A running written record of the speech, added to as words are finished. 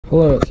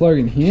Hello, it's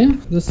Logan here.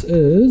 This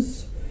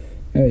is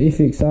our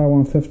FXR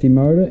 150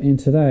 motor, and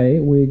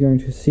today we're going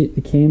to set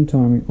the cam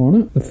timing on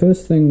it. The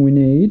first thing we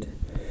need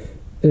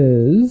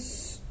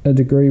is a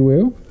degree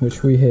wheel,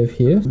 which we have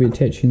here. We'll be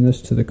attaching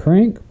this to the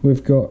crank.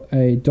 We've got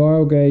a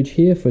dial gauge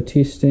here for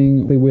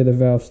testing where the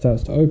valve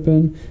starts to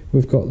open.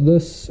 We've got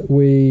this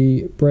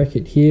wee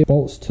bracket here,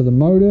 bolts to the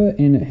motor,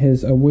 and it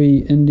has a wee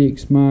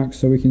index mark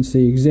so we can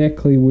see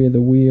exactly where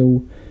the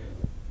wheel,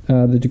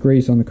 the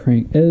degrees on the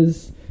crank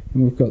is.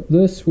 And we've got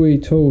this wee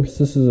tool.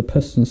 This is a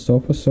piston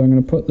stopper, so I'm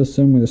going to put this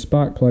in where the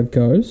spark plug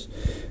goes,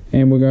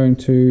 and we're going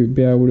to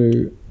be able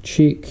to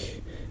check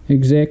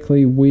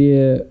exactly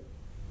where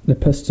the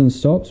piston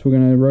stops. We're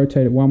going to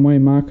rotate it one way,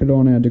 mark it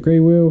on our degree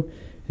wheel,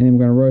 and then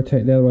we're going to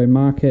rotate the other way,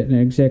 mark it, and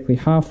exactly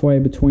halfway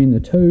between the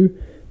two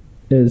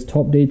is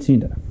top dead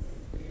center,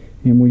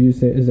 and we'll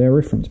use that as our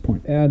reference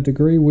point. Our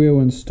degree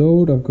wheel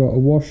installed. I've got a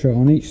washer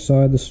on each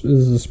side. This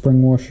is a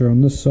spring washer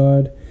on this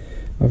side.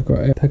 I've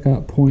got a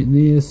pickup point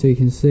there, so you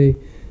can see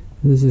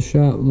there's a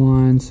sharp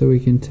line so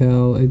we can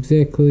tell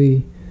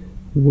exactly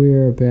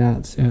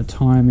whereabouts our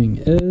timing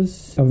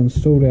is. I've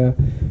installed our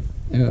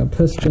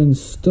piston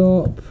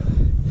stop,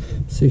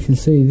 so you can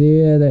see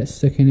there that's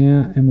sticking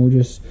out, and we'll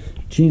just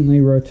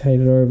gently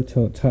rotate it over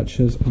till it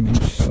touches on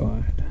each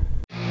side.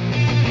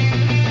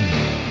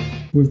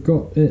 We've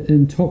got it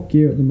in top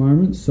gear at the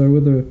moment, so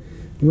with a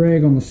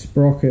rag on the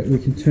sprocket we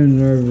can turn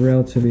it over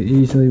relatively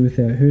easily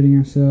without hurting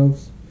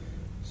ourselves.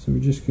 So we're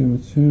just going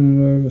to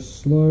turn it over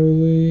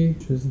slowly,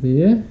 which is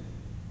there.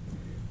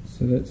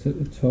 So that's at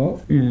the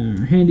top.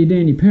 Now, handy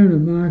dandy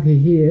permanent marker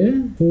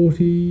here,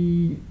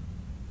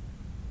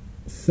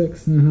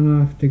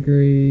 46.5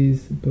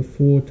 degrees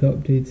before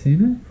top dead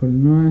center. Put a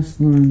nice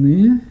line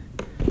there,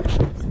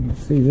 so you can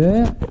see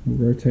that.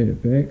 We'll rotate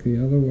it back the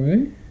other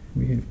way.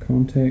 We have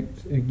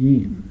contact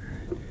again.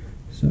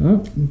 So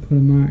we'll put a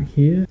mark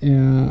here.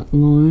 Our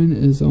line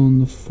is on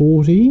the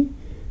 40.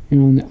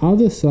 And on the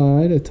other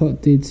side, a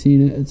top dead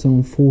center, it's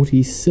on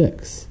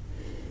 46.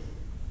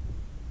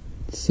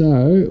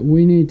 So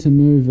we need to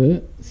move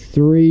it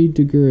 3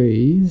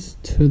 degrees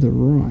to the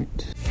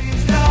right.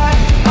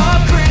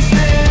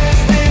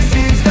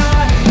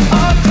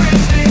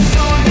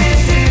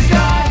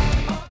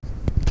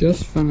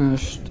 Just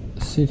finished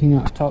setting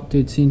up top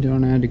dead center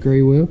on our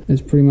degree wheel.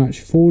 It's pretty much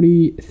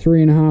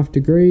 43.5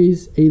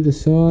 degrees either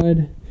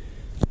side.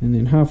 And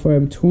then halfway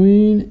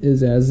between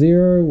is our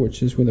 0,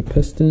 which is where the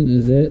piston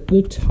is at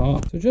the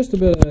top. So just a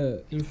bit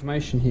of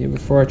information here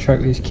before I chuck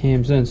these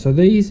cams in. So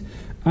these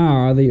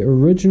are the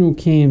original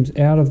cams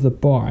out of the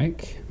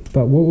bike,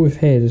 but what we've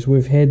had is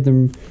we've had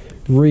them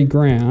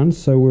reground,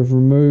 so we've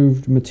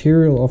removed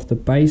material off the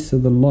base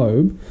of the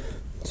lobe.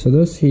 So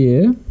this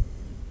here,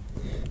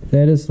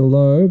 that is the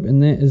lobe,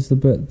 and that is the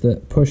bit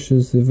that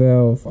pushes the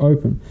valve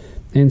open.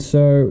 And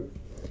so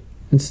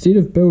instead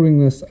of building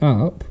this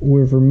up,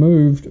 we've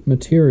removed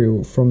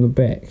material from the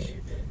back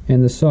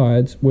and the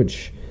sides,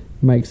 which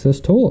makes this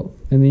taller.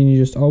 And then you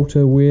just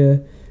alter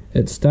where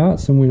it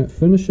starts and when it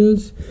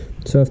finishes.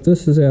 So if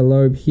this is our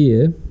lobe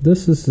here,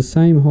 this is the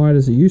same height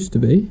as it used to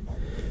be,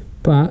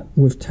 but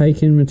we've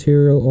taken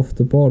material off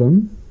the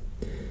bottom,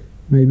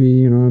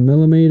 maybe, a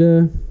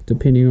millimeter,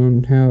 depending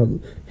on how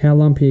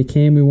lumpy a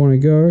cam we want to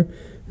go.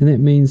 And that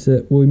means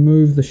that we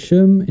move the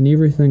shim and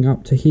everything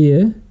up to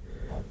here,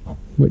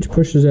 which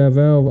pushes our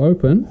valve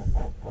open,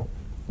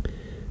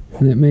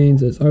 and that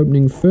means it's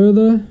opening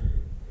further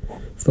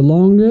for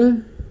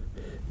longer,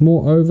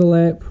 more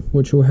overlap,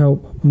 which will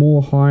help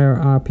more higher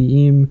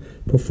RPM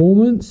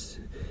performance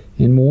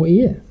and more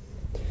air,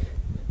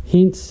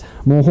 hence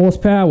more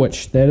horsepower,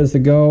 which that is the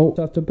goal.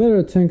 So after a bit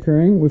of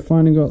tinkering, we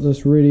finally got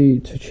this ready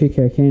to check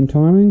our cam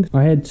timing.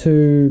 I had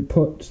to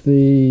put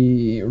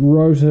the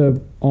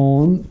rotor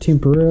on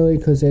temporarily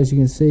because, as you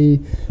can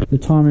see, the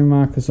timing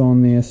marker's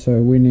on there,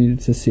 so we needed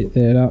to set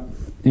that up.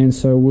 And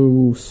so we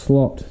will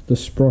slot the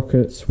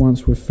sprockets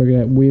once we've figured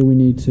out where we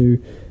need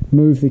to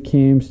move the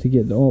cams to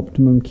get the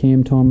optimum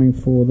cam timing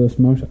for this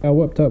motor. I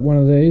whipped up one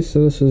of these.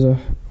 So this is a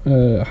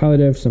Harley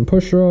Davidson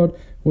push rod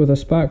with a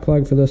spark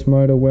plug for this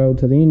motor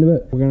welded to the end of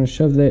it. We're going to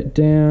shove that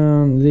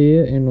down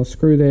there and we'll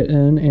screw that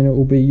in, and it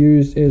will be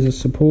used as a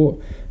support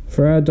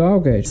for our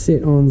dial gauge.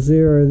 Set on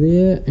 0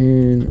 there,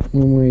 and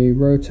when we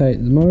rotate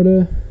the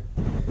motor,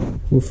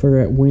 we'll figure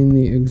out when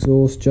the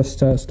exhaust just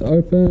starts to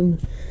open,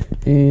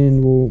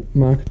 and we'll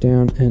mark it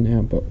down in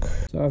our book.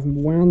 So I've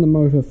wound the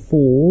motor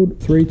forward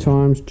 3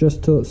 times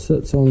just till it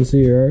sits on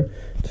 0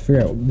 to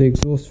figure out the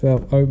exhaust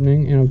valve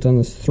opening, and I've done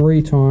this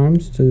 3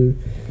 times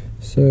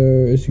so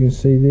as you can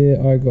see there,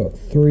 I got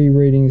 3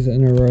 readings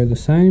in a row the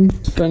same.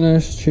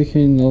 Finished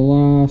checking the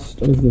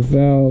last of the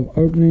valve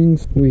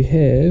openings. We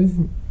have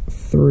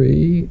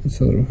 3,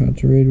 it's a little hard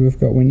to read. We've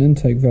got when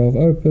intake valve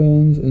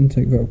opens,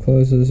 intake valve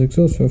closes,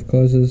 exhaust valve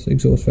closes,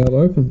 exhaust valve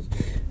opens.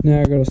 Now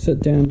I've got to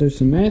sit down and do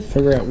some math,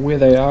 figure out where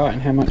they are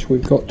and how much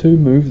we've got to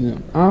move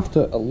them.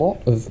 After a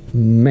lot of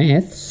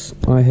maths,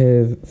 I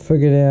have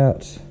figured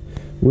out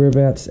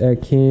whereabouts our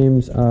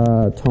cams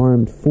are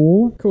timed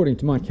for. According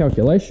to my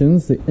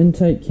calculations, the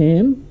intake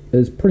cam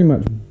is pretty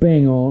much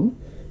bang on,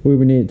 where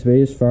we need it to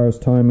be as far as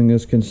timing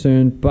is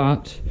concerned,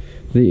 but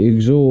the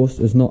exhaust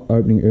is not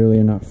opening early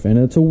enough, and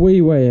it's a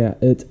wee way out.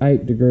 It's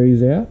 8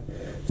 degrees out.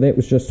 That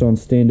was just on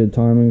standard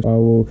timing. I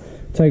will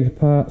take it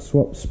apart,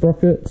 swap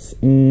sprockets,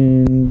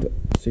 and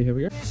see how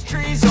we go. This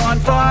tree's on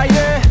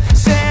fire,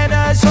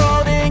 Santa's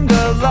holding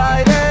the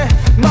lighter,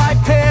 my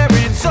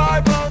parents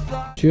are both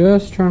lying.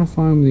 Just trying to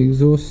find where the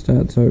exhaust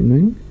starts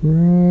opening.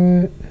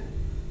 Right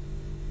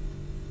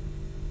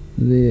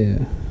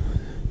there.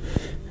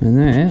 And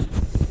that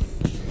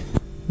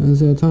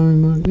is our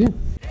timing mark there.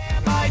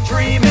 Am I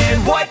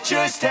dreaming? What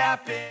just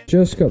happened?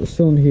 Just got the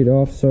cylinder head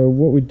off, so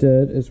what we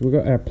did is we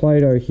got our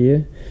Play-Doh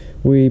here.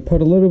 We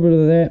put a little bit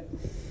of that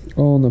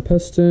on the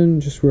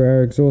piston, just where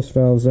our exhaust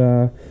valves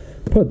are.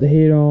 Put the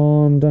head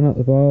on, done up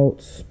the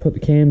bolts, put the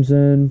cams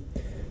in,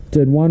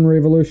 did 1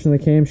 revolution of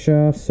the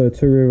camshaft, so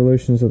 2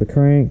 revolutions of the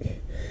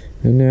crank,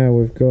 and now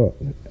we've got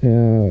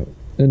our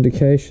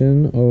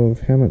indication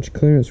of how much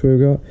clearance we've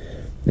got.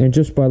 And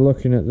just by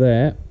looking at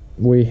that,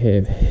 we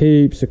have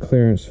heaps of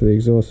clearance for the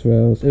exhaust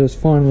valves. It is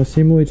final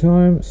assembly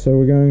time, so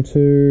we're going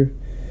to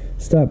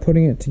start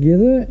putting it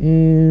together,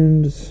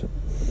 and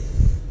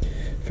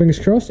fingers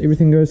crossed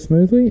everything goes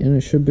smoothly and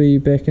it should be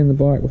back in the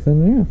bike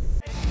within an hour.